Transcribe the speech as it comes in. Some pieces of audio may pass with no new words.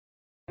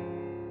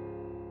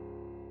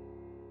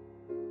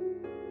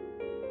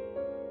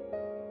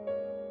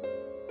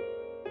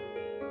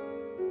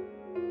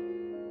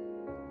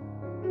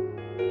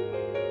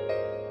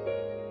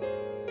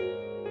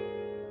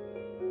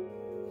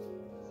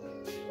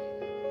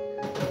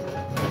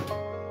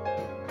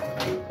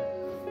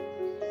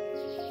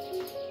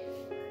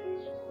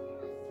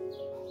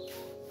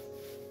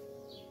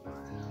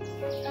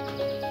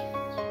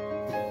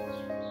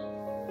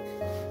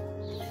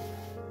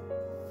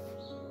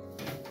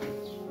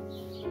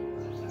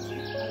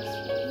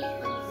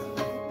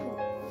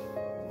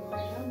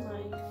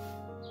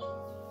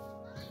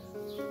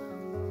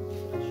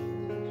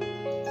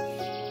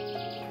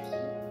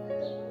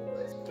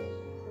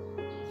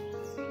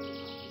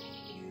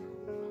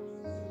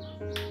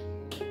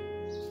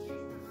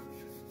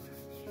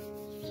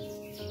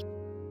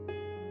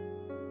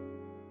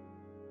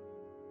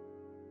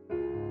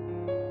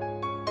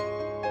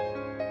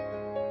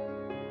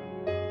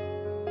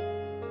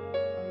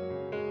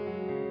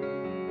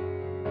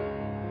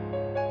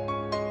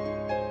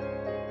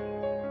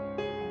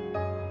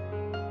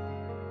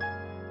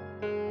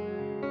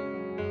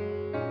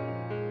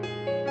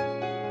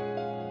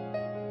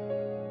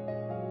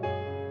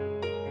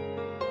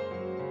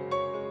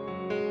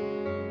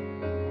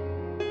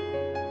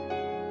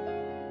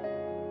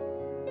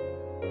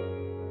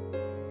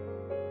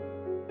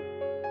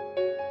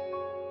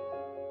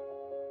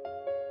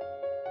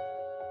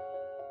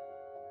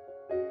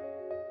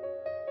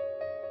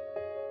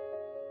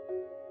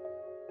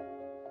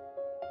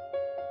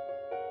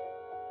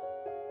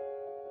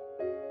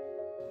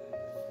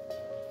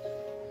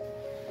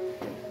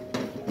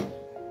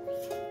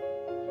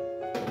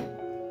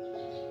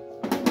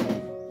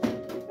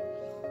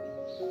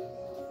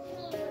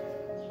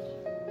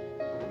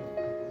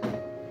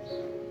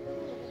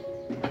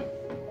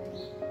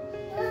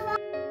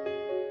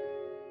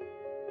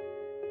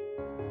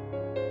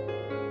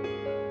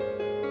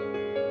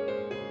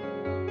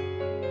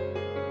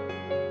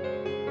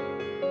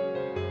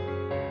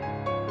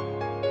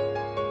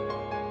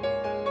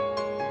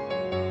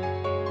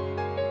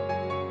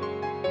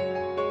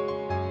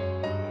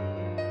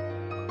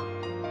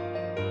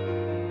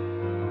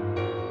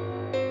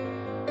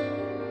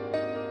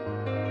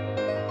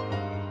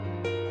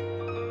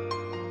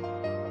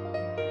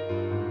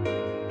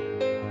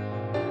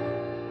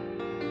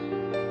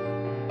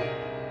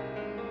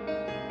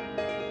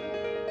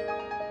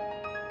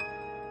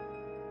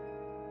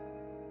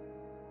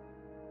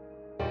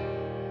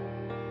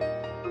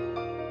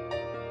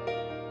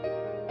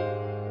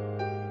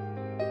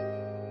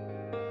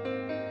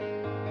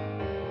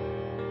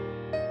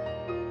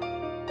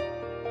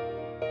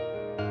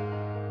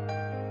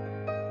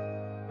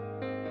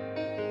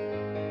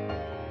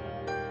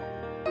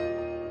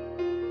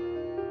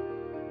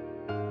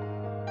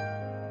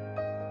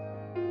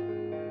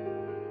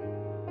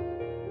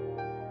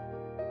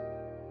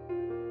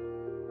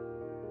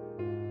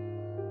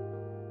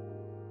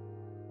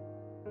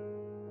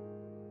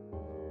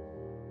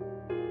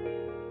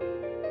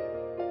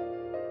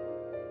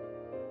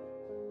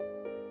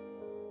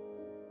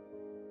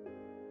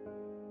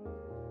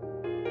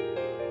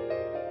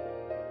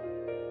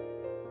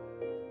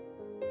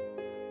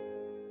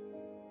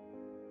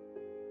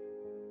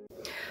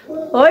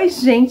Oi,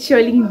 gente,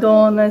 oi,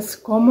 lindonas,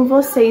 como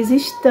vocês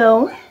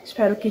estão?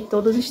 Espero que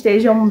todos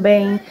estejam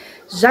bem.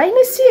 Já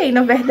iniciei,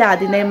 na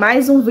verdade, né,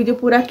 mais um vídeo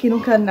por aqui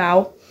no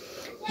canal.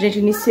 Gente,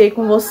 iniciei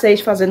com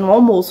vocês fazendo um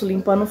almoço,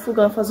 limpando o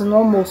fogão, fazendo um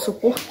almoço,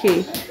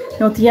 porque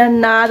não tinha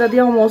nada de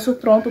almoço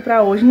pronto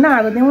pra hoje,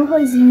 nada, nem um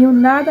arrozinho,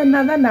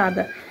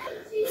 nada.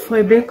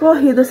 Foi bem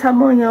corrido essa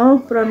manhã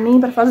pra mim,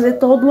 pra fazer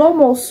todo o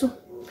almoço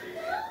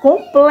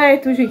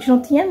completo, gente, não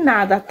tinha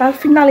nada. Tá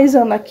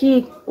finalizando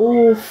aqui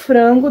o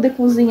frango de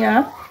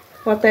cozinhar.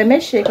 Vou até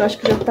mexer, que eu acho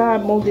que já tá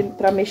bom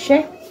pra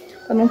mexer,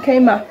 pra não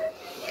queimar.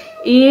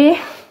 E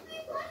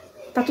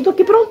tá tudo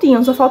aqui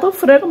prontinho, só falta o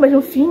frango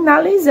mesmo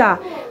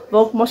finalizar.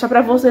 Vou mostrar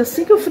pra vocês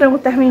assim que o frango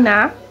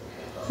terminar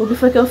o que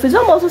foi que eu fiz.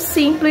 Almoço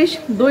simples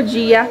do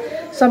dia.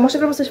 Só mostrei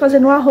pra vocês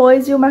fazendo o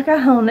arroz e o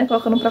macarrão, né,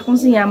 colocando pra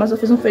cozinhar. Mas eu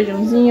fiz um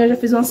feijãozinho, eu já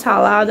fiz uma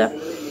salada.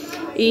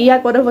 E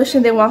agora eu vou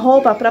estender uma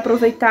roupa pra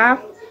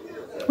aproveitar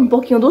um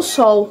pouquinho do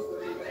sol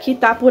que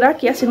tá por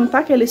aqui. Assim, não tá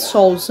aquele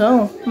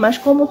solzão, mas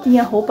como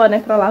tinha roupa, né,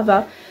 pra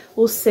lavar,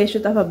 o cesto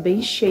tava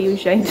bem cheio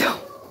já, então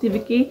tive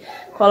que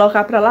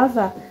colocar pra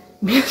lavar.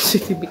 Minha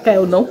gente,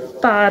 Micael não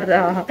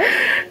para.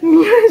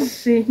 Minha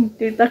gente,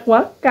 ele tá com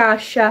a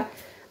caixa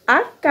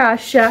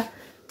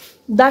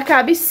da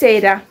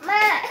cabeceira.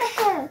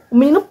 O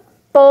menino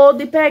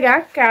pôde pegar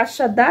a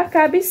caixa da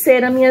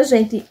cabeceira, minha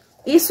gente.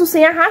 Isso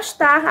sem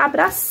arrastar,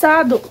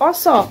 abraçado, ó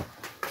só.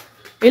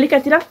 Ele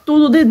quer tirar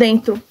tudo de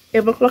dentro.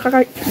 Eu vou colocar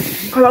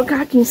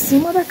aqui em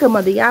cima da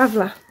cama de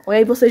Ávila. Olha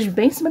aí vocês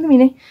bem em cima de mim,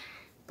 né?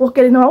 Porque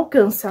ele não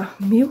alcança.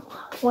 Meu,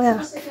 olha.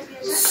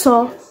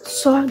 Só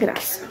a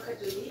graça.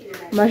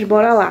 Mas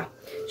bora lá.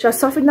 Deixa eu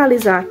só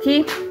finalizar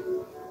aqui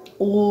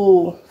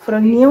o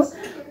franguinho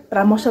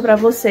pra mostrar pra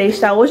vocês,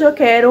 tá? Hoje eu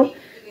quero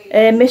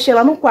mexer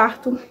lá no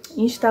quarto,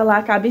 instalar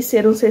a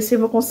cabeceira. Não sei se eu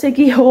vou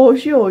conseguir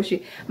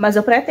hoje. Mas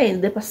eu pretendo.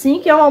 Depois,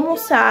 assim que eu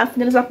almoçar,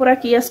 finalizar por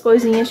aqui as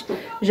coisinhas,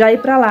 já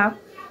ir pra lá.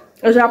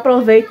 Eu já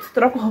aproveito,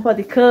 troco roupa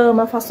de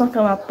cama, faço uma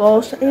cama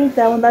posta.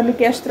 Então, a me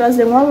quer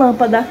trazer uma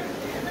lâmpada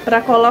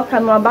pra colocar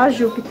no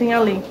abajur que tem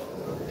ali.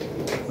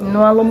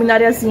 Numa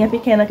luminariazinha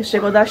pequena que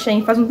chegou da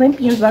Shein faz um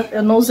tempinho, já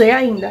eu não usei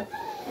ainda.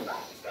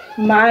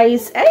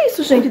 Mas é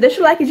isso, gente.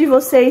 Deixa o like de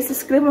vocês, se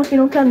inscrevam aqui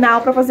no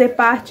canal pra fazer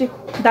parte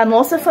da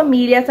nossa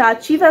família, tá?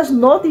 Ative as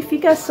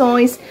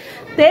notificações.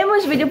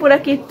 Temos vídeo por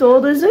aqui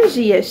todos os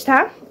dias,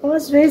 tá? Ou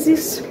às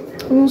vezes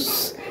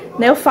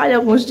né, eu falho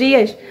alguns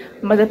dias,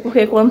 mas é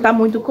porque quando tá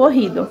muito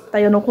corrido,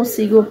 tá? Eu não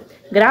consigo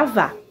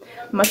gravar.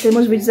 Mas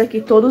temos vídeos aqui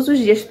todos os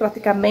dias,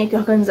 praticamente,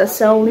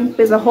 organização,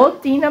 limpeza,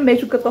 rotina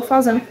mesmo que eu tô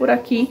fazendo por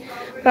aqui.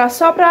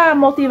 Só pra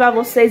motivar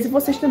vocês, e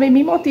vocês também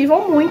me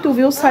motivam muito,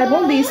 viu?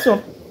 Saibam disso.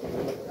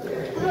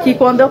 Que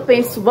quando eu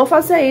penso, vou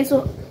fazer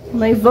isso,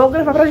 né, vou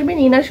gravar pras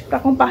meninas pra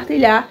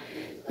compartilhar,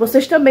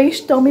 vocês também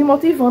estão me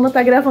motivando a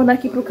estar gravando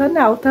aqui pro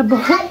canal, tá bom?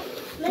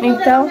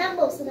 Então,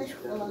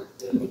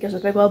 Mica já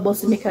pegou a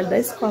bolsa de Micael da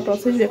escola pra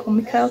vocês verem como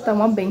o Micael tá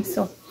uma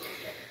bênção.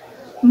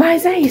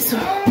 Mas é isso,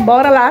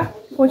 bora lá,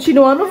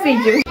 continuando o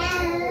vídeo.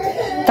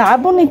 Tá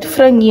bonito o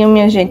franguinho,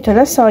 minha gente,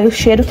 olha só, e o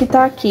cheiro que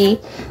tá aqui.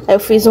 Aí eu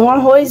fiz um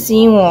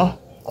arrozinho, ó,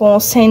 com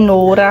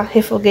cenoura,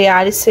 refoguei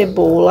alho e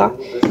cebola.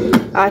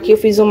 Aqui eu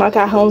fiz um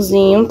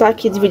macarrãozinho, tá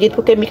aqui dividido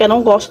porque Mica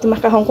não gosta de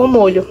macarrão com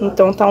molho.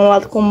 Então tá um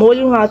lado com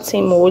molho e um lado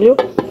sem molho.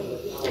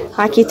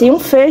 Aqui tem um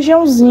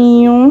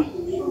feijãozinho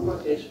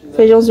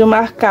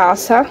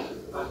marcaça.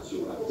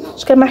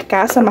 Acho que é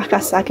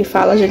marcaçá que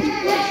fala, gente.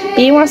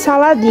 E uma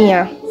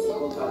saladinha.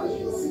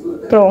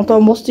 Pronto, o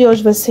almoço de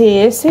hoje vai ser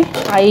esse.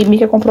 Aí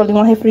Mica comprou ali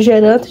um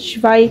refrigerante, a gente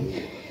vai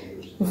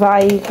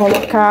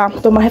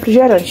tomar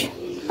refrigerante.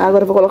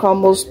 Agora eu vou colocar o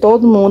almoço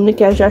todo mundo,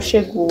 que já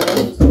chegou.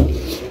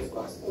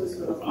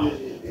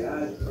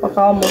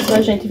 Colocar o almoço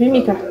pra gente, viu,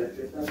 Mica?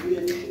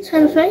 Você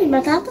não fez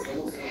batata?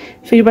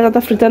 Fiz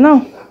batata frita,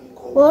 não?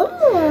 Como?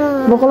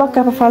 Vou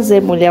colocar pra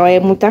fazer, mulher. É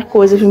muita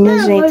coisa, viu, minha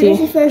gente?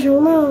 Esse feijão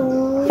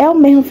não. É o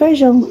mesmo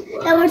feijão.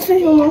 É o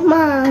feijão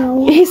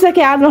normal. Isso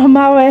aqui é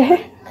anormal,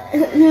 é?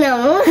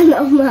 Não é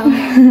normal.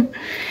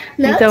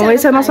 Não, então,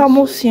 esse é o nosso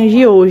almocinho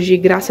de hoje,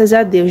 graças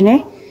a Deus,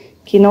 né?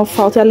 Que não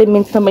falte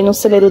alimento também no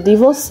celeiro de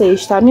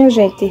vocês, tá, minha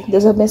gente?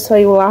 Deus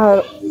abençoe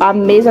a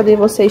mesa de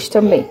vocês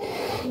também.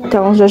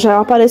 Então, já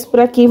eu apareço por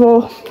aqui,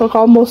 vou colocar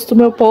o almoço do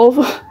meu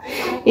povo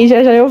e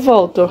já eu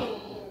volto.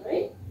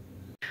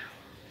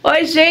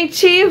 Oi,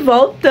 gente,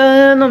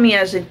 voltando,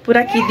 minha gente, por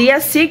aqui, dia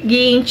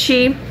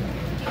seguinte.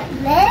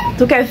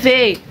 Tu quer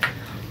ver?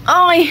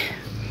 Oi!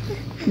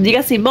 Diga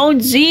assim, bom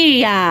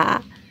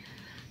dia!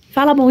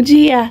 Fala bom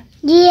dia!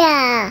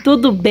 Dia!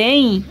 Tudo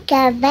bem?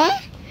 Quer ver?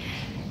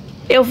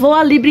 Eu vou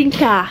ali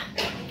brincar.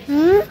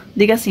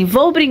 Diga assim,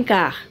 vou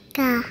brincar.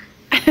 Tá.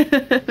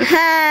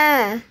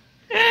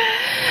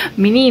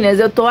 Meninas,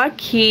 eu tô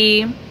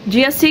aqui.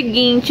 Dia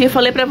seguinte, eu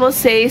falei pra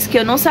vocês que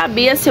eu não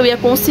sabia se eu ia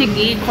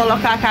conseguir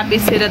colocar a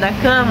cabeceira da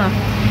cama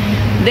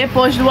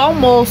depois do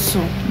almoço,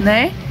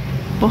 né?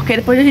 Porque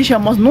depois a gente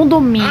almoça no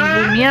domingo,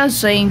 minha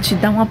gente,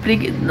 dá uma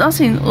preguiça.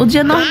 Assim, o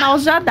dia normal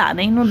já dá,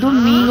 né? No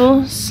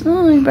domingo,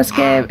 parece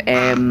que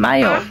é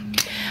maior.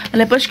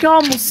 Depois que eu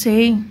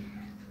almocei,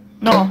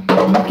 Ó,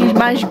 não quis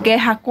mais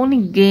guerra com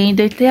ninguém.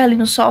 Deitei ali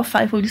no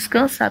sofá e fui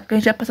descansar, porque a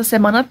gente já passa a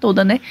semana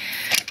toda, né?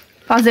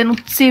 Fazendo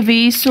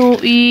serviço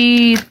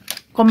e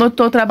como eu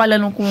tô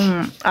trabalhando com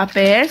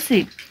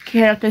APS, que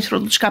é aqueles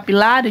produtos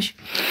capilares,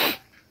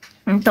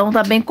 então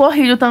tá bem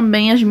corrido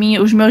também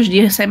os meus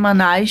dias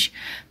semanais,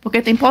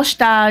 porque tem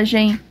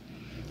postagem,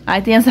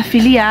 aí tem as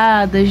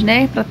afiliadas,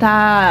 né? Pra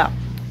tá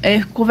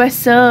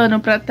conversando,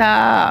 pra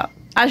tá...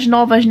 as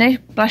novas, né,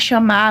 pra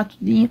chamar,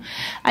 tudinho.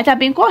 Aí tá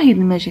bem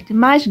corrido, minha gente.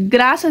 Mas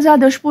graças a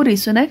Deus por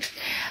isso, né?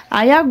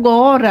 Aí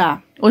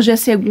agora, hoje é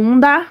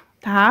segunda,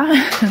 tá?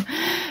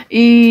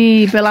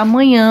 E pela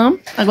manhã,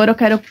 agora eu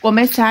quero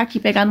começar aqui,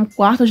 pegar no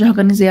quarto. Eu já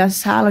organizei a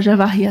sala, já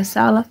varri a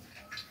sala.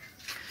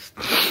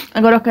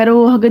 Agora eu quero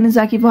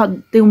organizar aqui,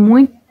 tenho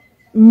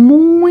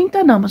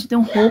muita não, mas eu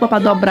tenho roupa pra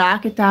dobrar,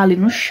 que tá ali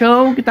no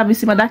chão, que tava em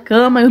cima da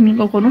cama, e o menino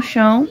colocou no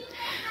chão.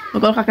 Vou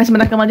colocar aqui em cima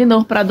da cama de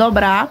novo pra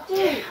dobrar.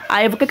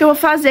 Aí, o que que eu vou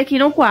fazer aqui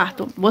no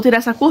quarto? Vou tirar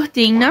essa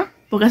cortina,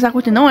 porque essa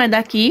cortina não é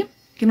daqui,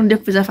 que no dia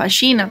que eu fiz a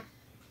faxina,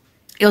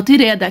 eu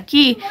tirei a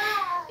daqui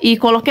e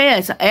coloquei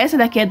essa. Essa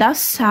daqui é da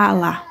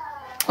sala,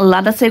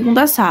 lá da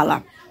segunda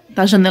sala,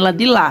 da janela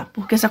de lá,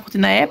 porque essa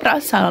cortina é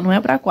pra sala, não é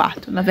pra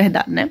quarto, na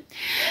verdade, né?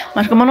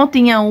 Mas como eu não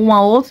tinha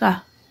uma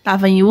outra,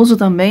 tava em uso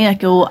também,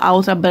 a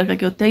outra branca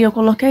que eu tenho, eu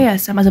coloquei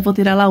essa. Mas eu vou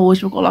tirar ela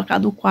hoje, vou colocar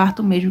do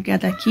quarto mesmo, que é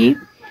daqui.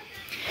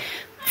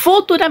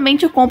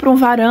 Futuramente eu compro um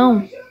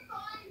varão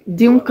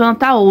de um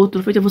canto a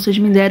outro, feito vocês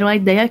me deram a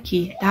ideia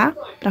aqui, tá?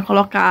 Pra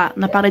colocar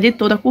na parede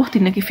toda a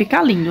cortina, que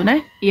fica lindo,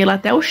 né? E ela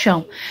até o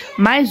chão.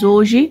 Mas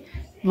hoje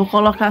vou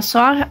colocar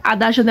só a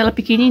da janela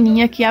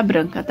pequenininha, que é a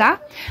branca, tá?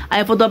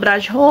 Aí eu vou dobrar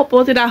as roupas,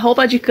 vou tirar a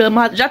roupa de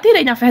cama. Já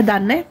tirei, na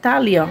verdade, né? Tá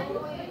ali, ó.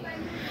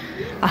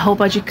 A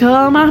roupa de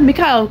cama.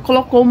 Micael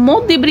colocou um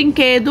monte de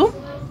brinquedo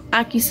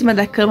aqui em cima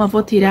da cama,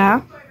 vou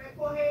tirar.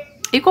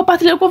 E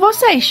compartilhar com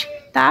vocês,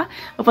 tá?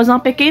 Vou fazer uma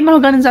pequena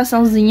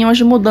organizaçãozinha,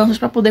 umas mudanças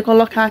pra poder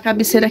colocar a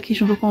cabeceira aqui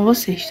junto com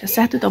vocês, tá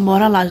certo? Então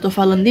bora lá, já tô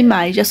falando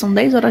demais, já são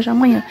 10 horas da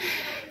manhã.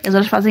 As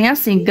horas fazem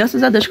assim,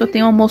 graças a Deus que eu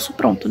tenho o almoço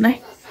pronto, né?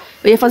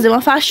 Eu ia fazer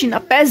uma faxina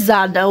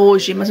pesada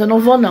hoje, mas eu não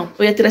vou não.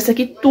 Eu ia tirar isso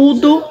aqui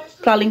tudo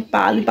pra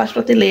limpar as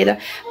prateleiras,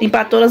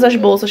 limpar todas as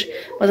bolsas.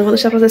 Mas eu vou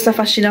deixar pra fazer essa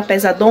faxina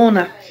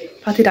pesadona,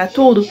 pra tirar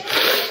tudo,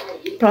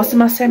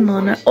 próxima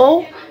semana.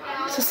 Ou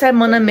essa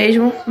semana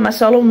mesmo, mas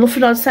só no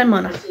final de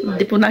semana.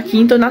 Tipo na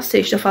quinta ou na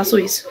sexta eu faço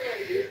isso.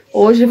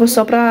 Hoje eu vou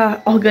só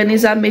pra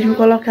organizar mesmo e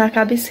colocar a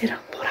cabeceira.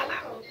 Bora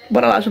lá.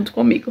 Bora lá junto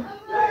comigo.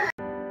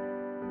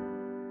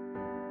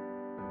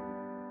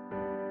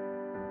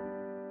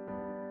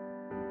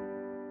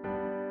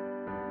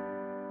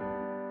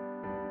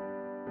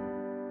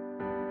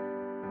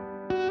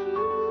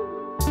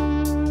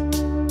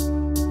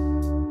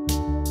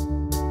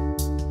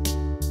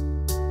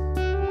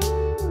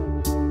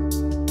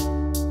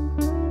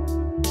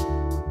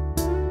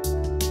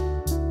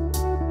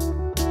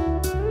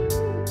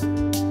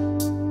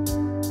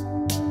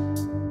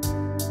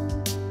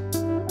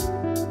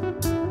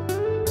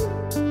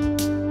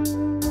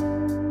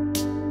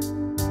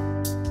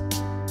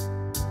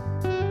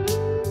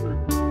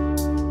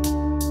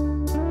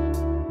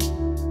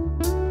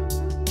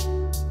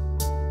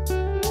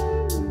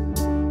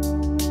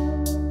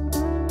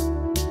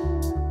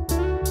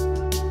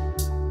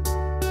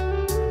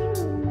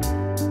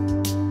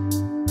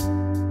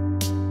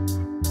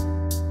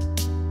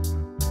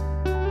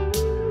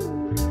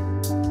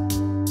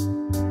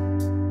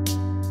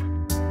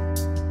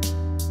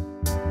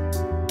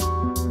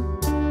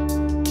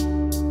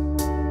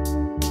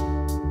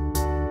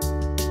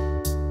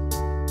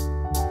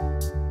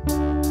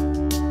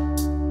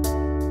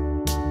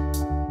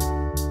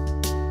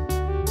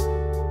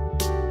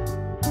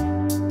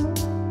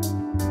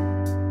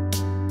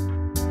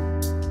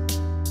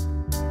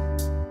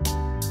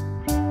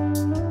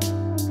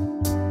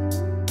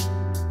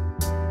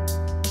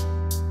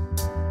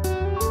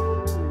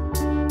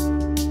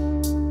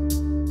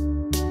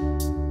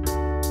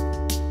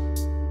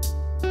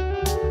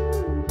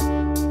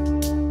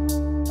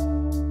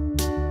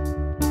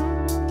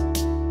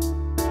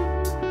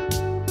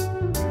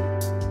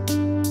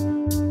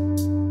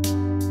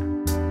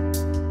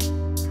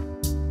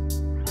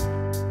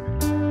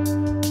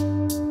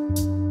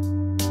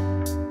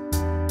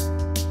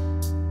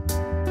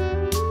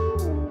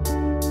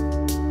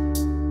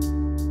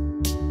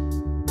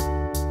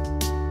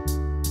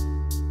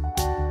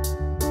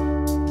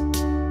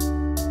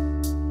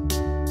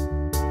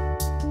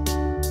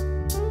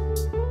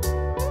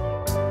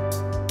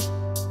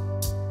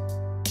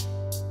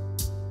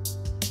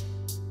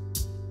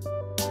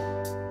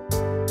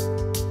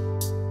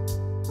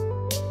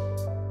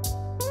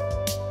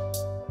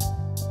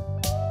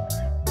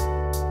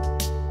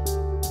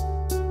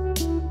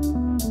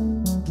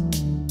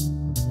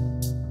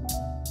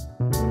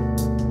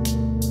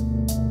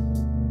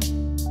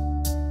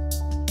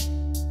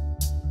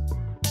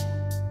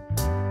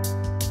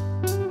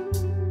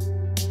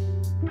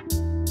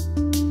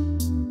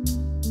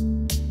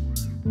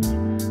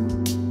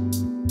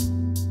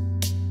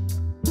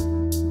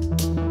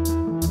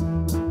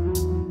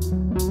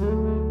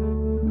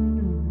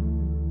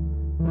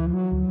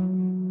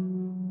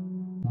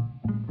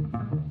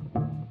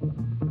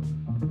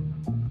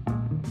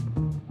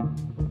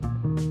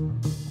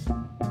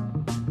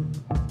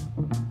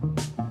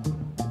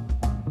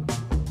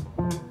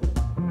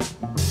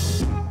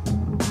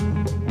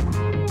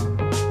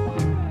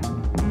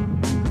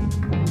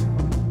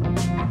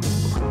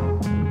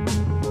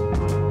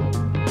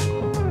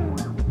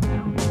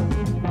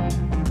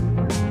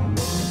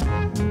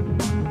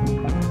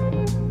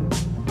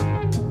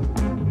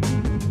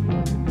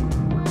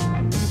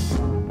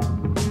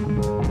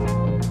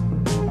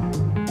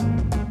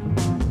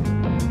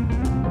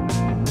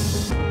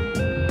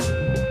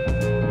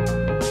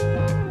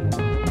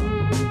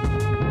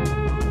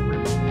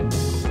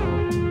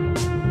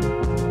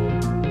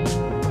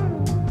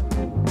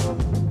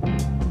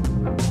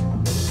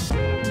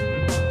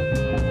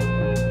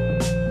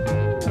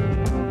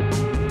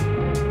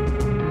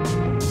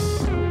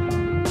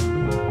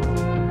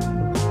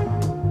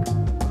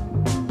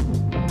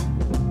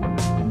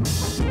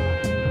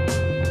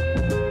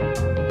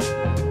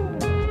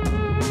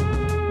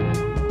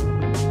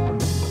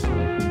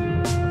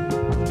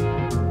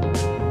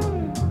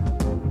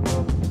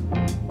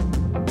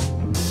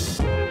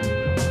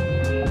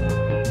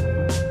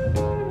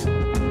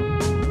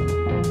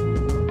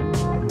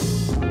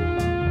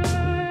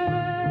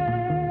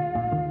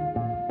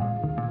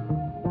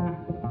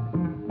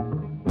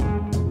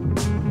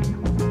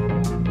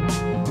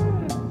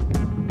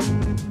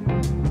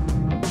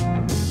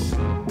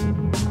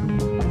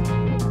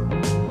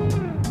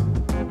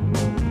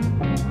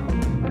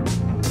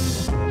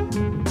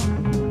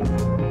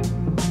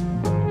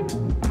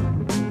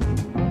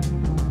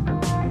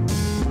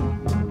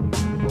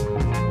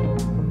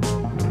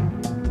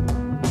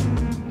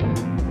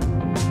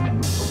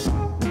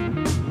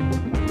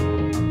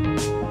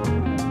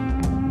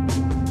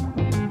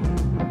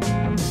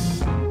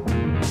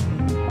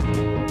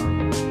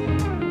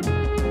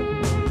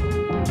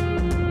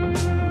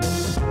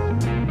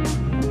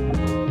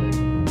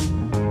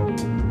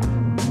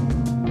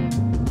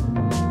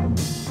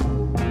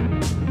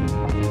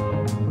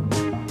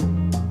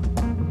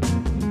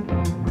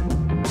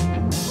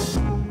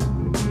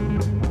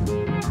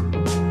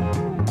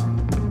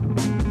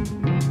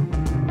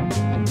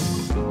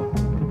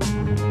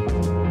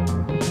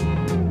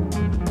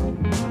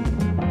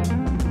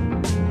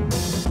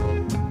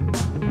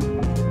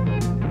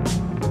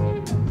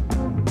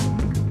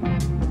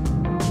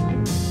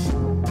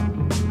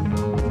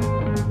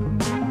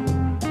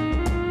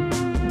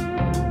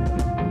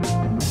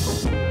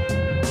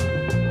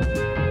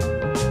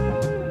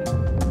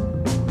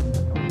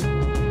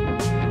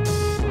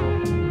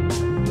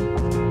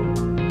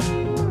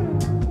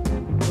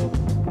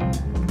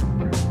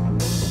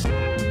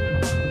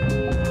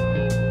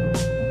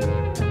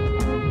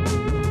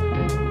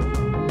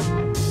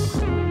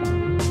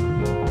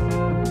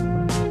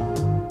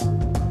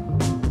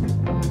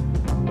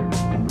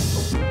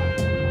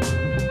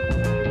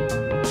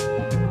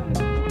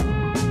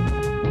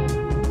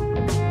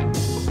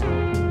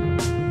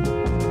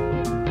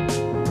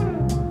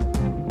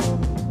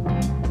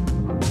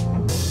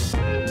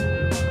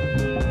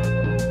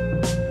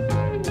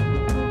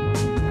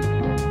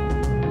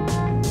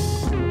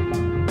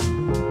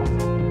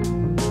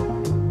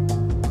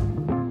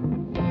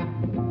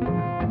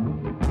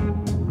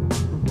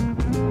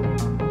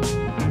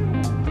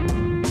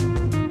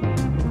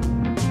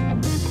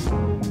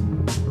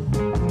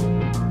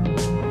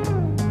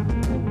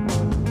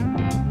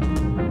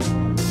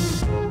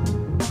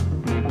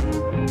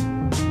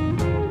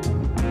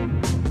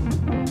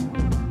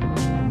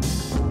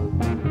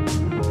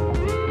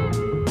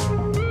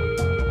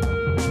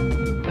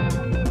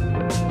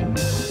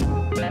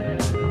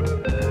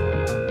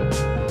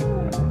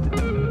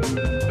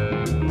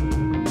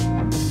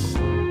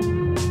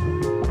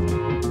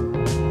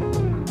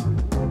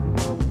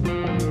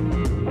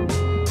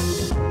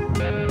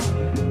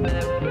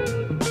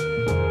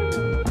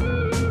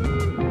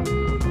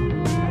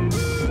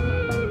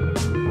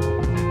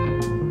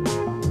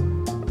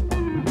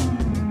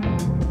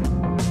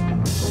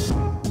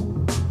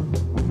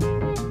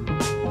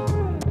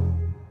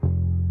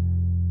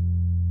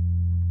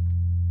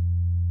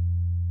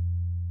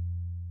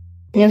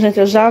 Minha gente,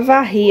 eu já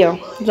varri, ó.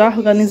 Já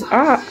organizei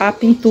a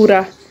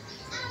pintura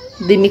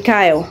de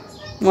Micael.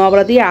 Uma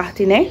obra de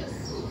arte, né?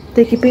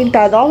 Tem que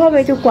pintar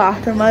novamente o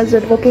quarto, mas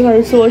eu não vou pintar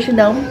isso hoje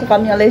não. Tô com a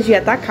minha alergia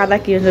atacada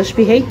aqui, eu já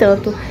espirrei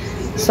tanto.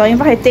 Só em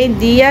varrer. Tem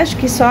dias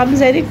que só a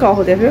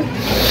misericórdia, viu?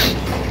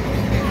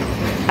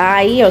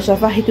 Aí, ó, já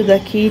varri tudo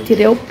aqui,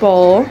 tirei o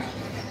pó.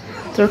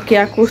 Troquei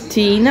a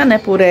cortina, né,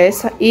 por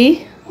essa.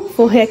 E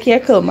forrei aqui a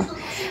cama.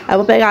 Aí eu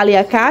vou pegar ali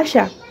a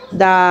caixa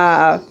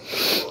da...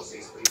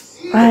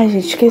 Ai,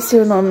 gente, esqueci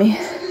o nome.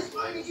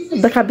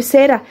 Da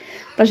cabeceira,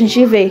 pra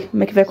gente ver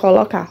como é que vai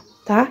colocar,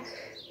 tá?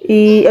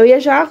 E eu ia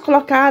já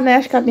colocar, né,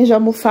 as capinhas de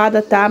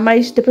almofada, tá?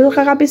 Mas depois eu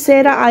colocar a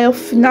cabeceira, aí eu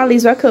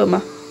finalizo a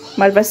cama.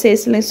 Mas vai ser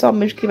esse lençol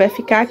mesmo que vai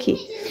ficar aqui.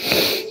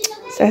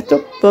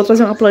 Certo? Vou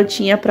trazer uma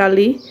plantinha pra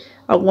ali.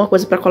 Alguma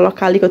coisa pra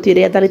colocar ali que eu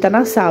tirei. A dali tá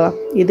na sala.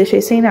 E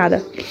deixei sem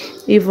nada.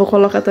 E vou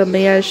colocar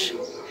também as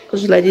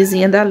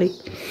LEDzinhas dali.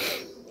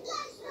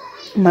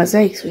 Mas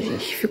é isso,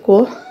 gente.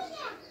 Ficou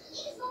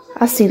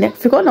assim, né?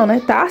 Ficou não,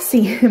 né? Tá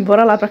assim.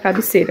 Bora lá pra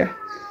cabeceira.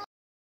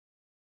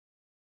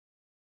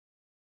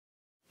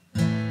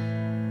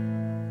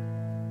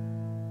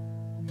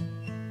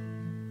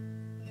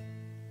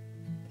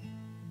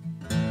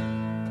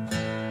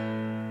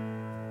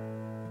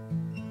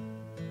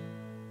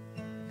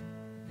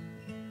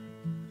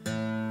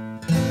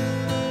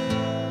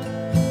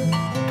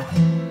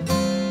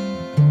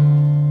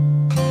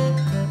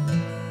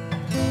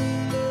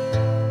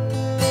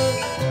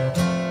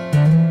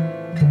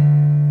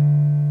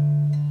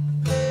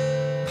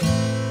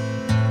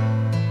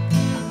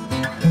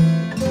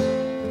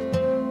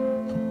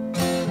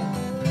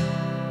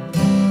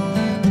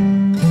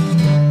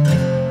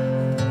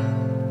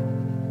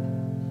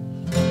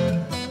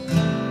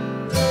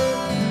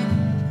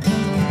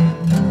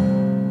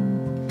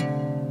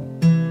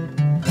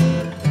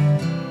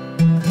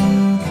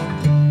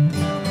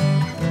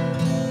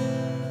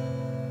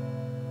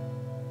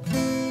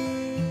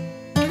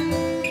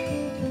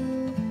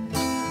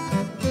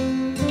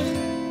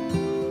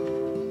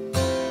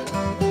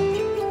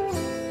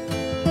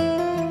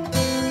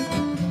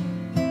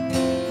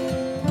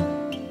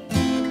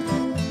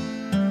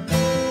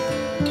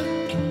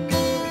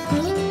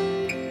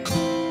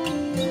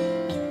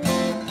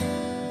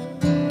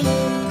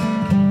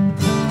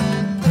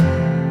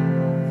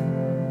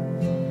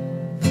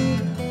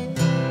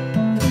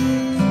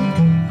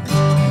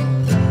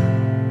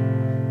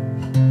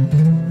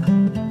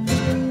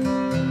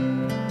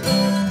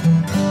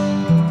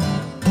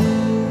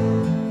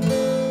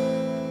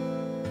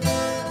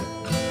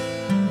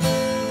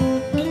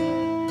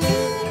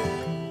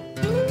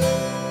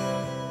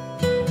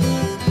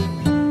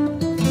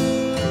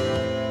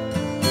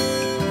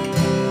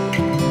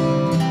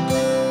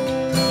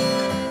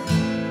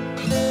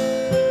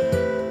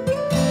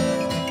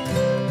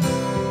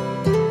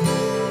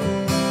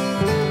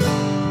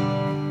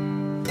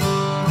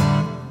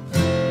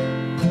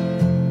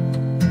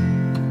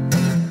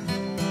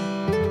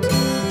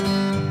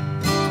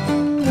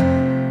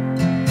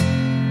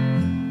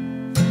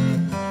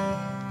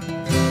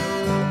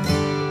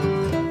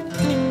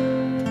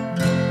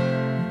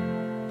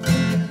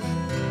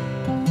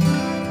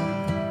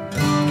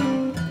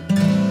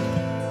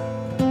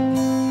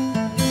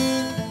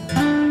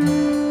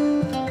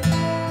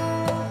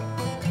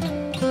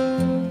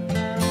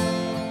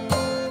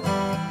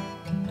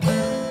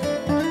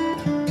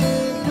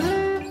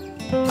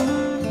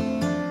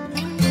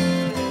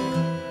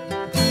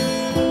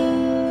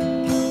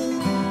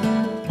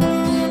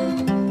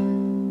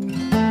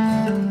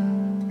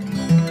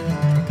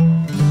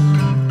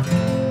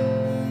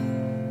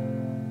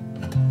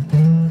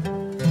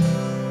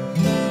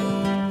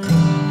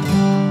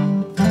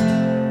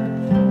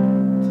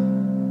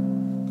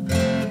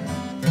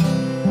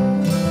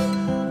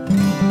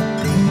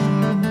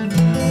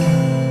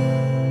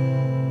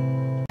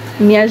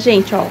 Minha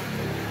gente, ó,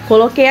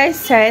 coloquei as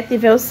 7,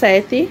 veio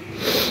 7.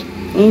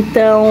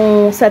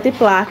 Então, 7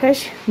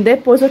 placas.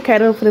 Depois eu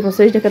falei pra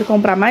vocês, eu quero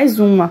comprar mais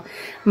uma.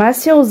 Mas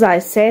se eu usar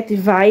as 7,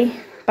 vai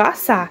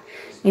passar.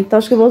 Então,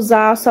 acho que eu vou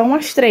usar só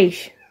umas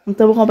 3.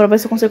 Então, eu vou comprar, ver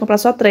se eu consigo comprar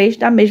só 3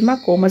 da mesma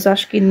cor. Mas eu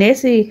acho que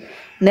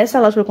nessa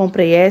loja que eu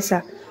comprei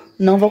essa,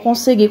 não vou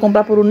conseguir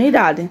comprar por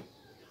unidade.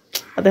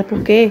 Até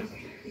porque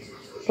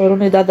por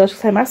unidade eu acho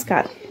que sai mais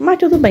caro. Mas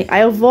tudo bem.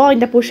 Aí eu vou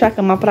ainda puxar a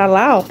cama pra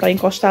lá, ó, pra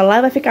encostar lá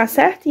e vai ficar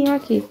certinho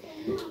aqui.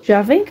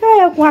 Já vem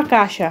cá com a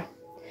caixa.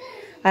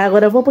 Aí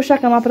agora eu vou puxar a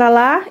cama pra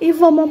lá e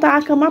vou montar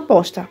a cama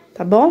posta,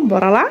 tá bom?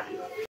 Bora lá?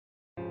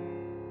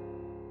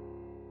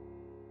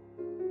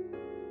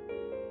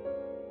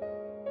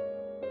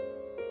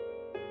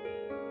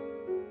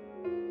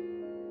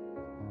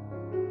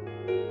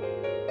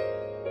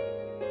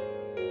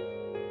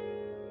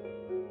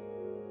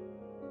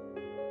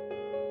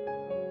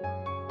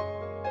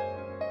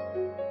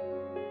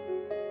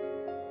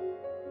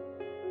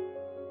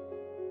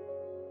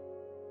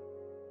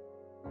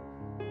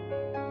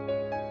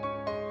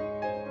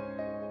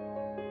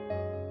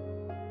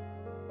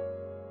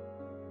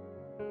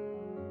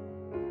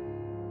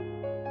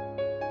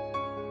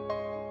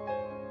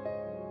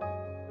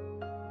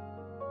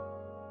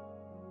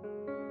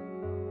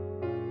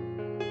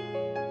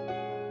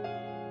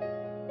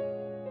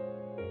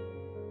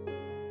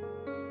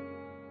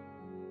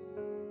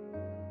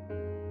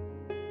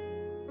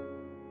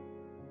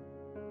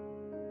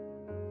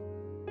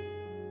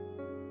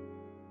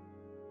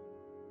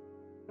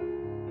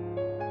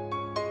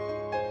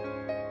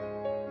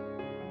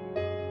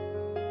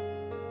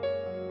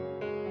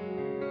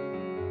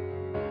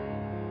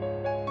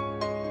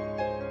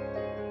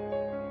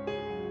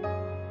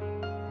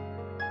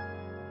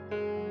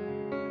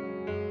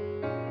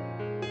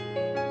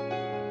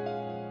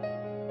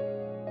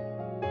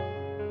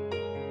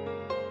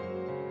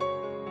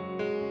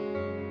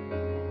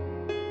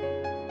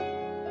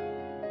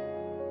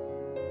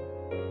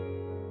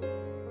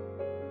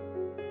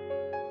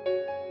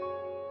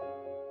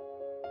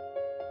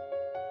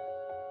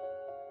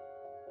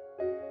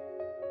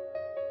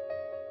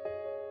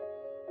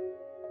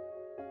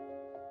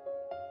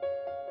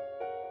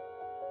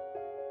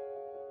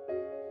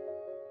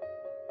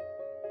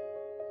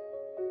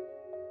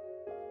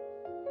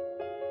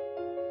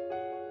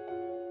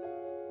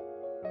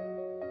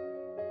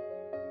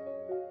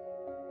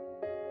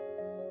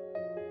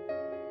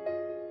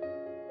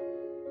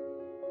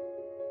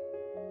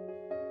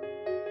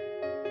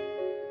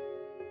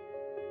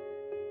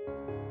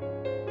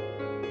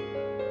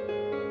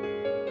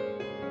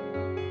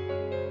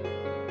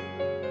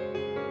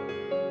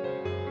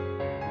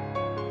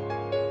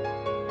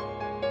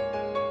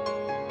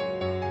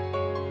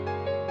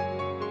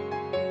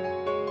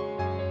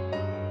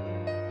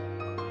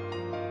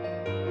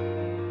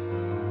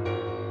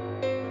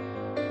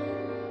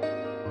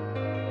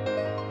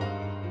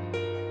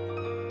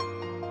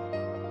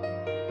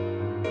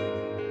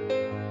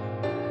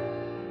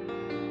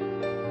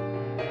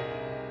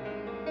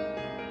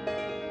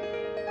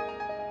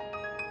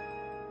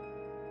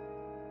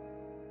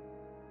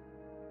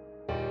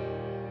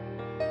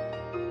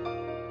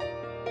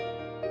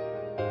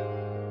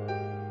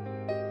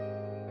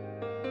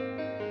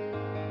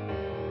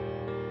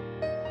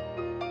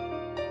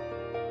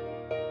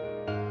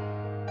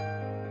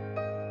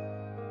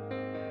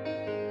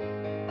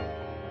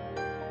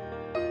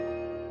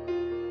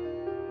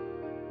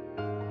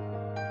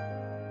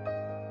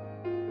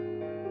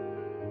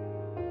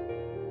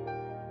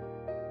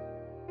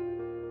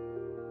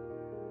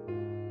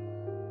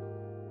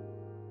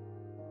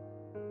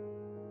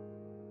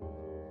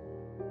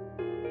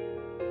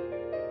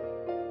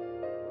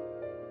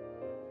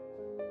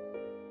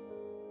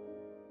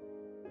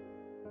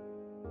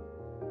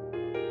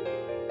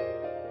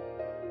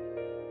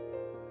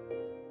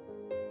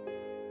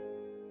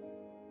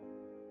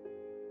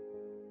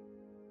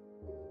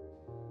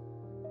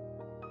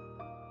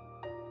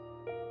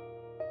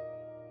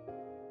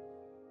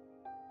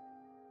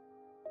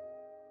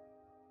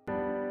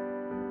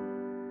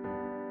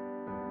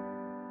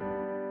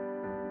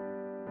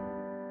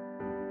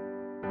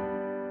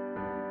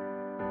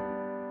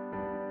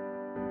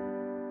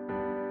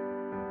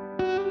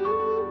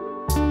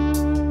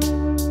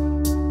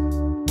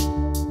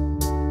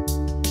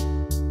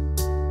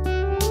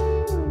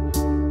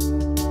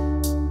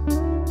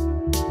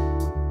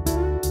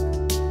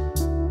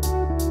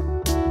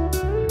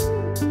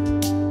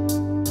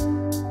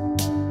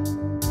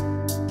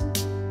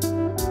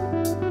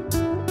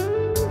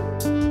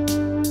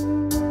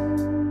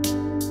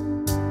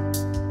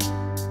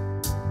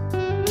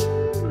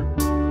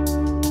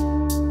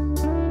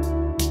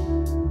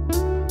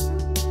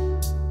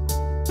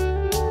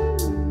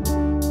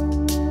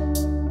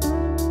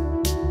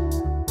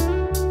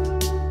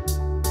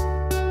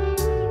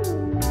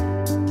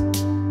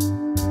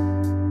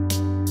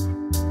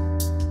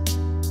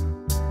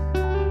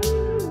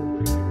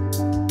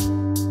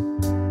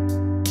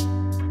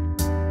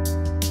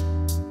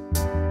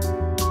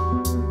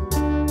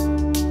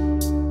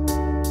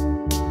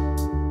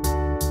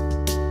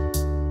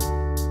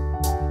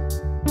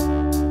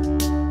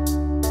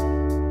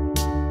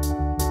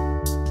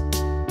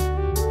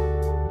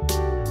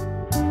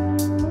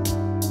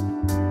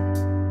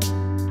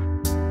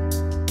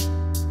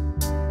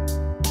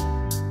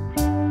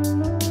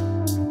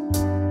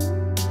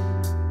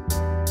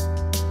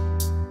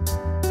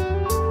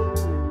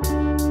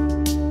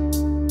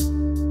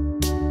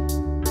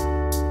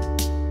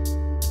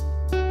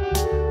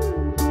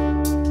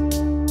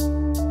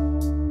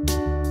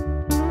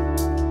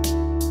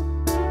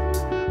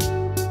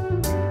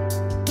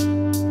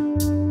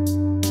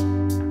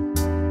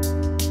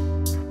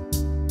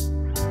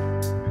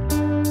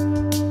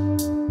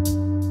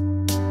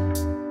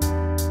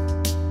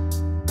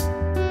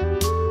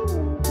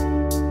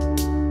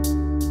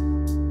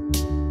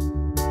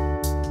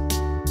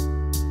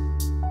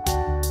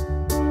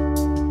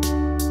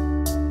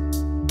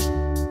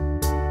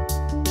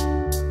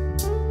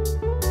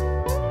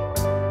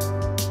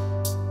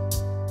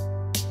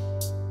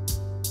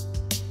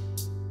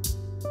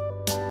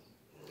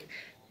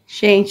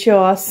 Gente,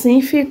 ó, assim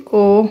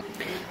ficou.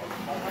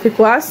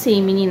 Ficou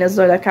assim, meninas,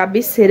 olha a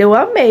cabeceira. Eu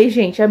amei,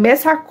 gente, amei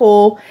essa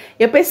cor.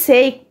 Eu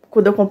pensei,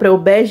 quando eu comprei o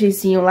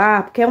begezinho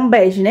lá, porque é um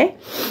bege, né?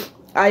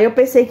 Aí eu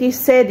pensei que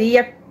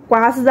seria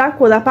quase da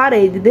cor da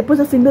parede. Depois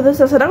eu falei, meu Deus do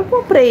céu, será que eu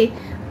comprei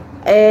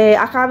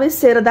a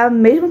cabeceira da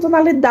mesma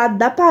tonalidade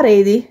da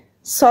parede?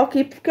 Só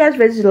que, porque às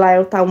vezes lá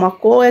eu tá uma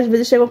cor, e às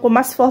vezes chega uma cor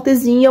mais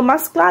fortezinha ou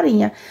mais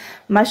clarinha.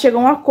 Mas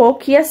chegou uma cor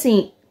que,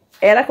 assim,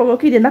 era a cor que eu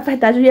queria. Na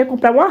verdade, eu ia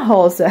comprar uma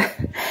rosa.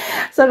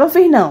 Só que eu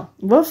fiz, não,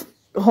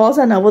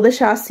 rosa não, vou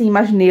deixar assim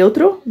mais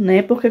neutro,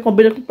 né? Porque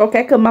combina com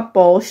qualquer cama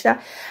posta.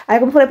 Aí,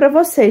 como eu falei pra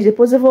vocês,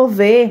 depois eu vou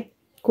ver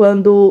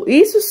quando...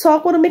 Isso só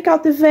quando o Mikael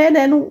tiver,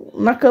 né,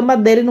 na cama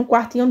dele, no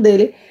quartinho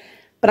dele.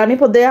 Pra mim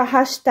poder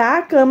arrastar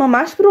a cama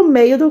mais pro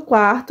meio do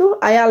quarto.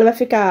 Aí ela vai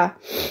ficar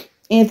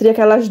entre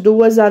aquelas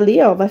duas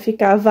ali, ó. Vai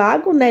ficar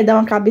vago, né? Dar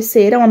uma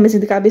cabeceira, uma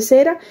mesinha de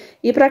cabeceira.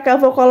 E pra cá eu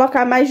vou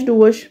colocar mais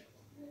duas.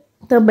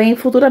 Também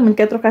futuramente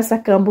quero trocar essa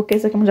cama, porque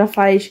essa cama já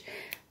faz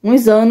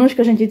uns anos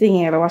que a gente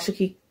tem ela. Eu acho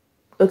que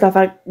eu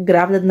tava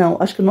grávida, não.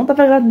 Acho que eu não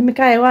tava grávida de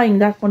Mikael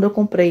ainda, quando eu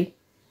comprei.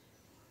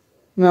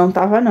 Não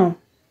tava, não.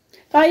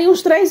 Tá aí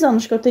uns 3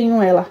 anos que eu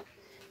tenho ela.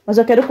 Mas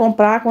eu quero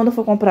comprar, quando eu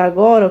for comprar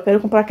agora, eu quero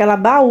comprar aquela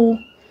baú.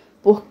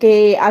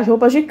 Porque as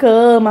roupas de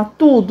cama,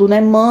 tudo,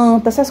 né?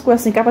 Manta, essas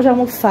coisas assim, capa de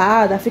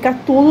almofada, fica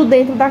tudo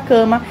dentro da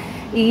cama.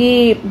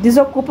 E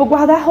desocupa o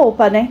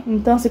guarda-roupa, né?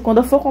 Então, assim, quando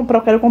eu for comprar,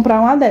 eu quero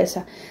comprar uma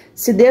dessa.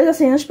 Se Deus,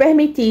 assim, nos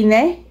permitir,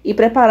 né? E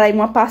preparar aí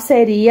uma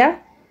parceria...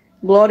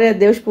 Glória a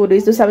Deus por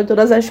isso, Deus sabe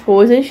todas as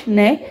coisas,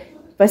 né?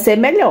 Vai ser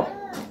melhor.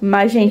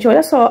 Mas, gente,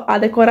 olha só a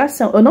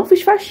decoração. Eu não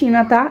fiz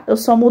faxina, tá? Eu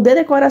só mudei a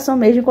decoração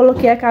mesmo e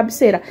coloquei a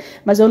cabeceira.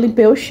 Mas eu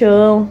limpei o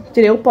chão,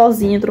 tirei o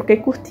pozinho, troquei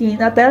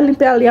cortina. Até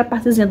limpei ali a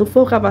partezinha do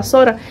forro com a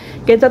vassoura,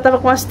 que ele já tava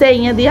com as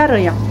teinhas de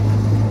aranha.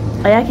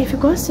 Aí aqui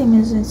ficou assim,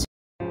 minha gente.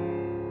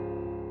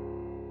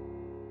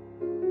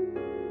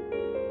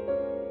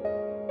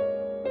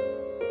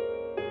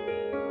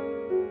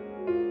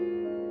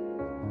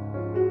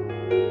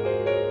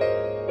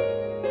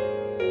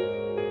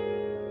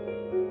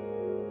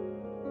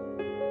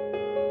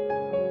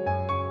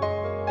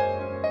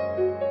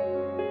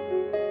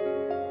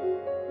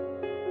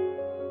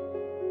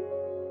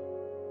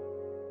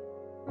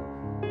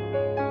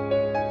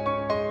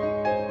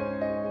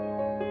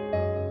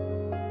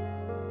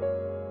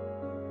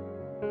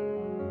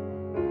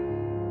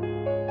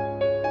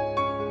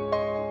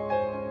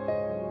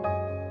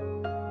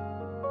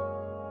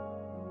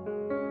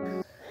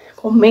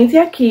 Comentem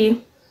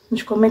aqui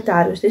nos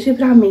comentários, deixem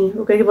pra mim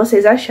o que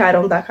vocês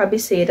acharam da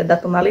cabeceira, da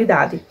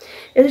tonalidade.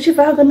 E a gente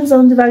vai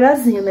organizando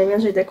devagarzinho, né, minha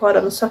gente,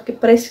 decorando, só que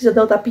precisa de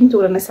outra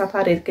pintura nessa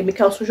parede, porque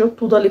Mikael sujou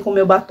tudo ali com o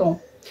meu batom,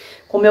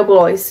 com o meu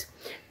gloss.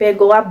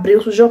 Pegou,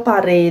 abriu, sujou a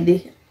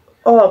parede,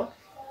 ó,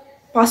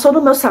 passou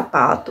no meu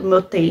sapato, no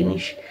meu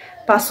tênis,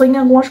 passou em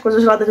algumas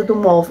coisas lá dentro do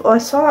móvel. Ó,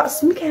 só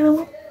assim, Mikael, é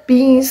uma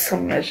benção,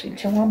 minha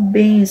gente, é uma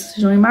benção,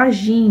 vocês não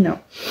imaginam.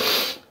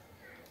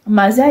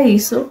 Mas é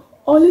isso.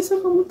 Olha só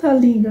como tá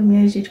linda,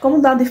 minha gente.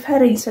 Como dá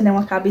diferença, né,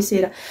 uma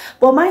cabeceira.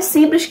 Por mais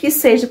simples que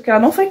seja, porque ela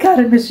não foi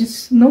cara, minha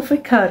gente. Não foi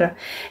cara.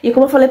 E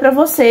como eu falei pra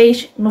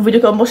vocês, no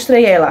vídeo que eu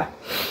mostrei ela,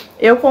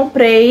 eu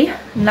comprei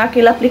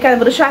naquele aplicativo,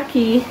 vou deixar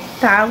aqui,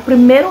 tá? O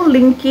primeiro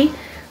link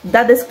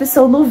da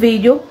descrição do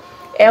vídeo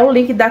é o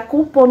link da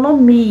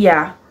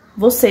cuponomia.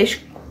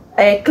 Vocês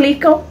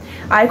clicam,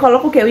 aí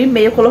colocam o quê? O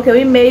e-mail. Coloquei o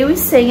e-mail e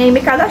senha e me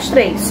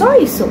cadastrei. Só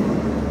isso.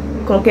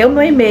 Coloquei o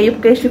meu e-mail,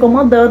 porque eles ficam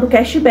mandando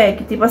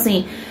cashback. Tipo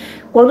assim...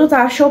 Quando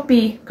tá a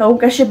Shopee, com um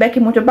cashback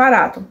muito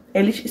barato,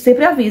 eles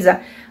sempre avisam.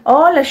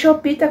 Olha, a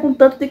Shopee tá com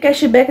tanto de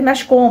cashback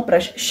nas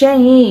compras.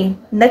 Shein,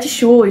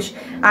 Netshoes,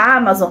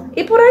 Amazon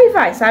e por aí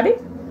vai, sabe?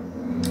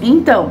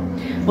 Então,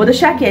 vou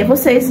deixar aqui. Aí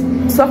vocês,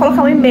 só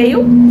colocar um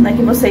e-mail, né,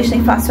 que vocês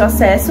têm fácil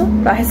acesso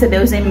para receber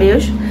os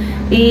e-mails.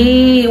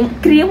 E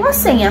cria uma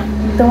senha.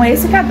 Então é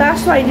esse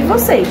cadastro aí de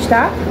vocês,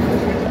 tá?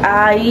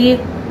 Aí...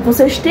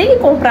 Vocês têm que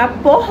comprar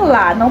por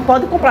lá, não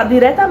pode comprar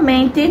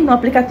diretamente no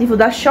aplicativo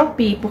da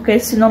Shopee, porque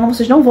senão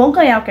vocês não vão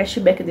ganhar o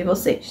cashback de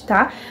vocês,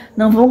 tá?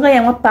 Não vão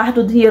ganhar uma parte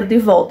do dinheiro de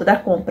volta da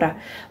compra.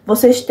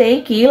 Vocês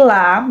têm que ir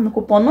lá no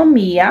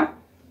Cuponomia,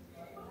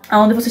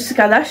 onde você se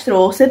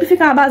cadastrou, sempre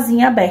fica uma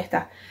abazinha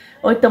aberta.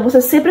 Ou então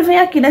você sempre vem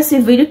aqui nesse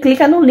vídeo,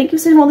 clica no link e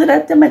vocês vão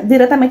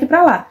diretamente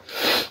pra lá.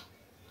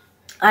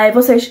 Aí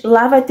vocês,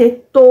 lá vai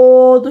ter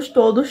todos,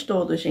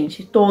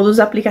 gente, todos os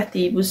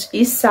aplicativos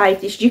e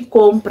sites de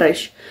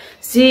compras.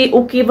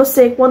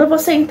 Quando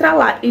você entrar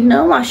lá e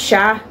não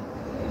achar,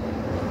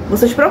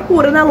 vocês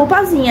procuram na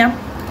lupazinha.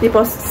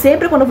 Tipo,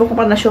 sempre quando eu vou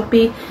comprar na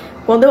Shopee,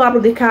 quando eu abro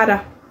de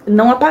cara,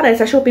 não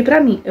aparece a Shopee pra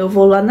mim. Eu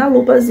vou lá na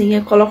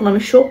lupazinha, coloco o nome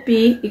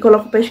Shopee e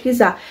coloco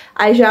pesquisar.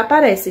 Aí já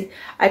aparece.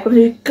 Aí quando a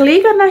gente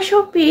clica na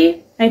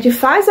Shopee, a gente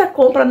faz a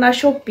compra na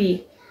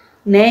Shopee.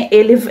 Né?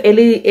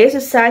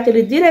 Esse site,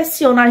 ele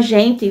direciona a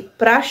gente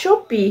pra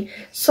Shopee.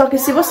 Só que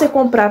se você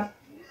comprar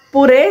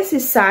por esse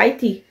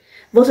site,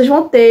 vocês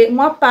vão ter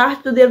uma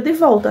parte do dinheiro de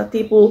volta.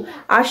 Tipo,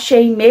 a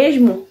Shein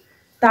mesmo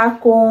tá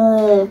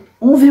com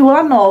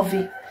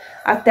 1,9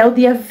 até o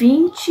dia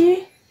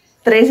 20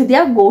 13 de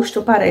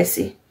agosto,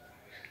 parece.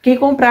 Quem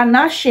comprar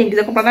na Shein,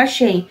 quiser comprar na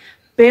Shein,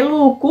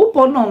 pelo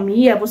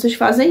cuponomia, vocês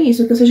fazem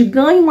isso, que vocês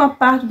ganham uma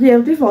parte do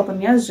dinheiro de volta,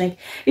 minha gente.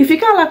 E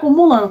fica lá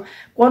acumulando.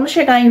 Quando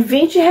chegar em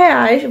 20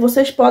 reais,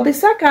 vocês podem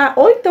sacar,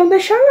 ou então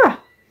deixar lá.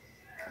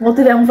 Quando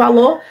tiver um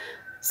valor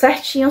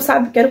certinho,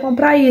 sabe, quero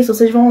comprar isso,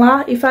 vocês vão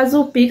lá e fazem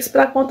o Pix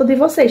pra conta de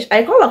vocês.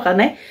 Aí coloca,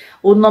 né,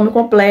 o nome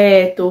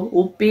completo,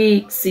 o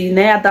Pix,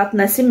 né, a data de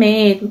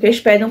nascimento, que eles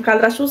pedem um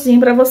cadastrozinho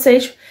pra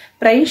vocês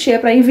preencher,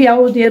 pra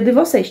enviar o dinheiro de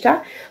vocês,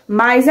 tá?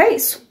 Mas é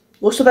isso.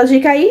 Gostou da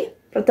dica aí?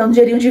 Pra ter um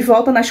dinheirinho de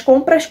volta nas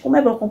compras, como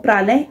é bom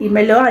comprar, né? E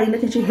melhor ainda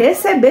que a gente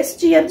receber esse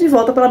dinheiro de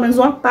volta, pelo menos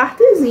uma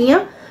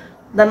partezinha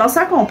da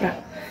nossa compra.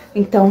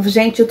 Então,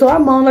 gente, eu tô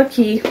amando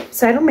aqui,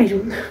 sério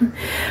mesmo.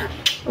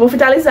 Vou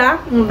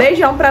finalizar, um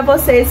beijão pra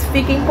vocês,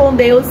 fiquem com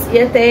Deus e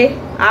até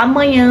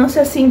amanhã, se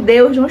assim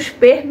Deus nos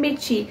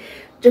permitir.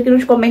 Deixa aqui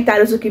nos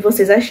comentários o que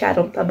vocês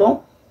acharam, tá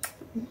bom?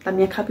 Da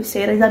minha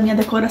cabeceira e da minha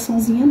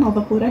decoraçãozinha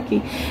nova por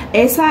aqui.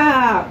 Esse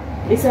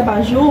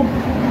abajur...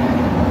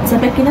 Essa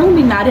pequena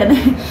luminária, né?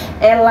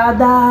 É lá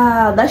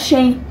da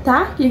Shein,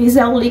 tá? Quem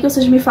quiser o link,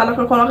 vocês me falam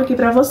que eu coloco aqui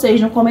pra vocês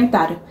no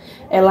comentário.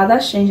 É lá da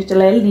Shein, gente.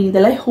 Ela é linda,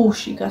 ela é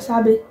rústica,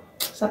 sabe?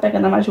 Essa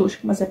pegada mais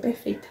rústica, mas é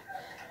perfeita.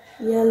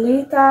 E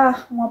ali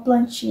tá uma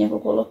plantinha que eu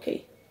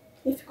coloquei.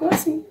 E ficou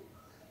assim.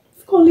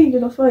 Ficou lindo,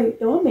 não foi?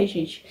 Eu amei,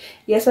 gente.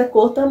 E essa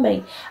cor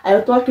também. Aí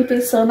eu tô aqui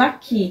pensando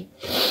aqui.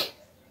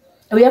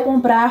 Eu ia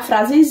comprar a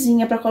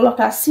frasezinha pra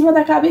colocar acima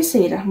da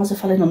cabeceira. Mas eu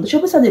falei, não, deixa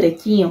eu pensar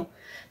direitinho.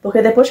 Porque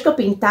depois que eu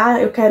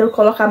pintar, eu quero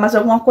colocar mais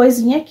alguma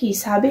coisinha aqui,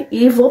 sabe?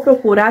 E vou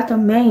procurar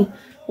também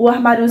o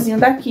armáriozinho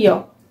daqui,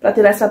 ó. Pra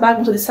tirar essa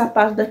bagunça de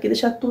sapato daqui,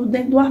 deixar tudo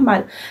dentro do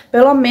armário.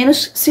 Pelo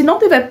menos, se não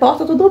tiver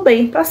porta, tudo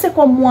bem. Pra ser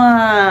como um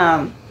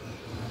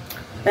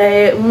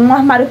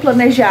armário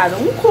planejado,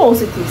 um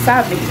closet,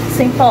 sabe?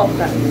 Sem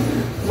porta.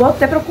 Vou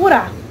até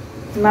procurar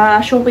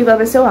na Shopee pra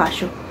ver se eu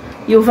acho.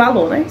 E o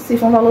valor, né? Se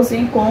for um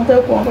valorzinho em conta,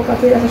 eu compro pra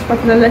tirar essas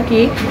patinhas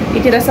daqui e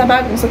tirar essa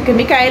bagunça. Porque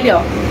Micaele,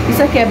 ó,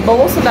 isso aqui é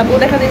bolsa da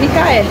boneca de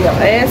Micaele,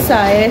 ó. Essa.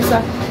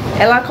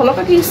 Ela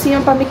coloca aqui em cima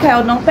pra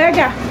Micael não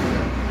pegar.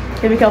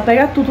 Porque Micael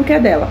pega tudo que é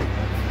dela.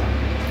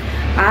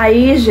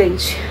 Aí,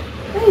 gente,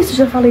 é isso.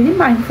 Já falei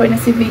demais, não foi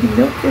nesse vídeo,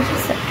 meu Deus do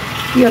céu.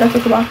 E hora que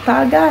eu tô uma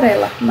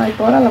tagarela. Mas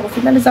bora lá, vou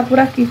finalizar por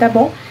aqui, tá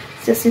bom?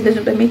 Se assim Deus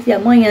me permitir,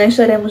 amanhã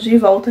estaremos de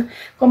volta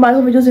com mais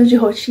um videozinho de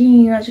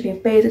rotina, de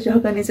limpeza, de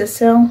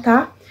organização,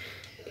 tá?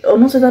 Eu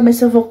não sei também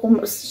se eu vou...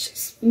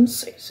 Não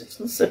sei,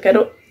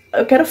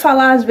 eu quero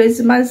falar às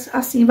vezes, mas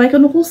assim, vai que eu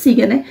não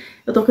consiga, né?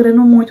 Eu tô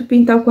querendo muito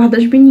pintar o quarto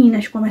das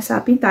meninas, começar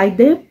a pintar. E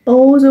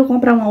depois eu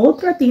comprar uma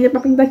outra tinta pra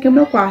pintar aqui o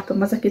meu quarto.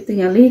 Mas aqui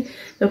tem ali,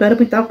 eu quero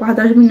pintar o quarto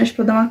das meninas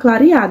pra dar uma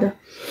clareada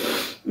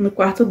no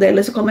quarto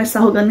delas e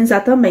começar a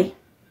organizar também.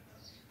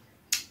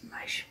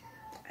 Mas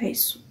é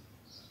isso.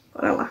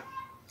 Bora lá.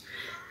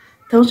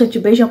 Então, gente,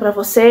 beijão pra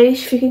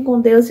vocês. Fiquem com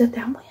Deus e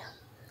até amanhã.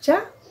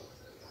 Tchau!